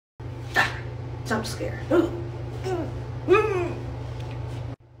Jump scare.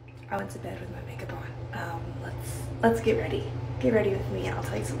 I went to bed with my makeup on. Let's get ready. Get ready with me and I'll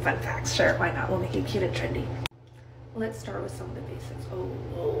tell you some fun facts. Sure, why not? We'll make it cute and trendy. Let's start with some of the basics.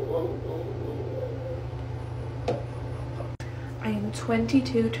 I am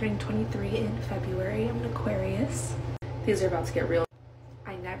 22, turning 23 in February. I'm an Aquarius. These are about to get real.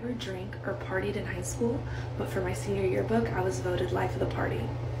 I never drank or partied in high school, but for my senior yearbook, I was voted life of the party.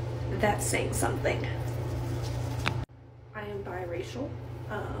 That's saying something. I am biracial.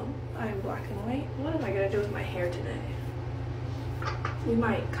 I am black and white. What am I gonna do with my hair today? We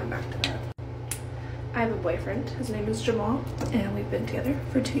might come back to that. I have a boyfriend. His name is Jamal, and we've been together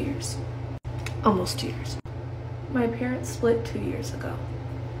for 2 years. Almost 2 years. My parents split 2 years ago.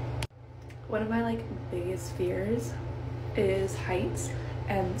 One of my biggest fears is heights,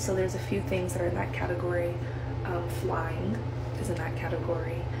 and so there's a few things that are in that category. Flying is in that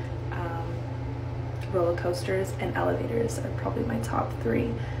category. Roller coasters and elevators are probably my top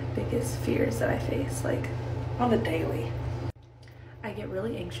 3 biggest fears that I face, on the daily. I get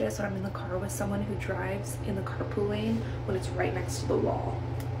really anxious when I'm in the car with someone who drives in the carpool lane when it's right next to the wall.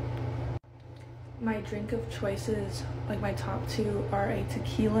 My drink of choices, my top 2 are a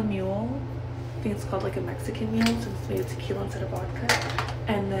tequila mule. I think it's called a Mexican mule since it's made of tequila instead of vodka.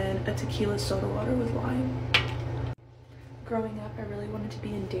 And then a tequila soda water with lime. Growing up, I really wanted to be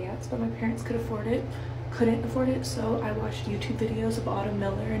in dance, but my parents couldn't afford it, so I watched YouTube videos of Autumn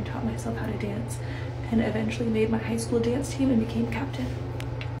Miller and taught myself how to dance, and eventually made my high school dance team and became captain.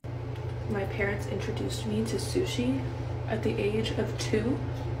 My parents introduced me to sushi at the age of 2,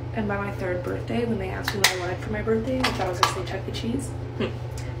 and by my 3rd birthday, when they asked me what I wanted for my birthday, I thought I was gonna say Chuck E. Cheese.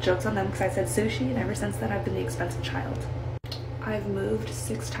 Joke's on them because I said sushi, and ever since then I've been the expensive child. I've moved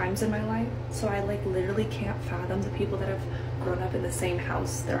 6 times in my life, so I literally can't fathom the people that have grown up in the same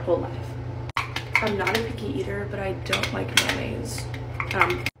house their whole life. I'm not a picky eater, but I don't like mayonnaise,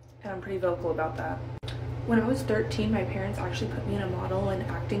 and I'm pretty vocal about that. When I was 13, my parents actually put me in a model and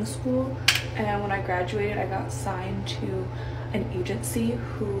acting school, and when I graduated, I got signed to an agency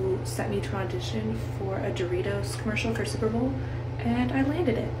who sent me to an audition for a Doritos commercial for Super Bowl, and I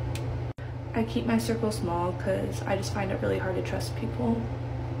landed it. I keep my circle small because I just find it really hard to trust people.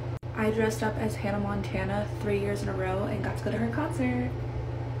 I dressed up as Hannah Montana 3 years in a row and got to go to her concert.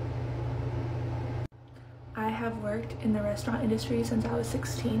 I have worked in the restaurant industry since I was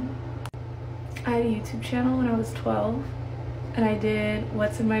 16. I had a YouTube channel when I was 12, and I did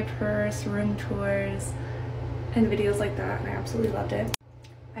what's in my purse, room tours, and videos like that, and I absolutely loved it.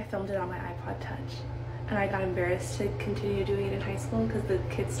 I filmed it on my iPod Touch, and I got embarrassed to continue doing it in high school because the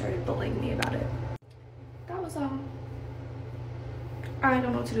kids started bullying me about it. That was all. I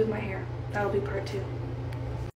don't know what to do with my hair. That'll be part 2.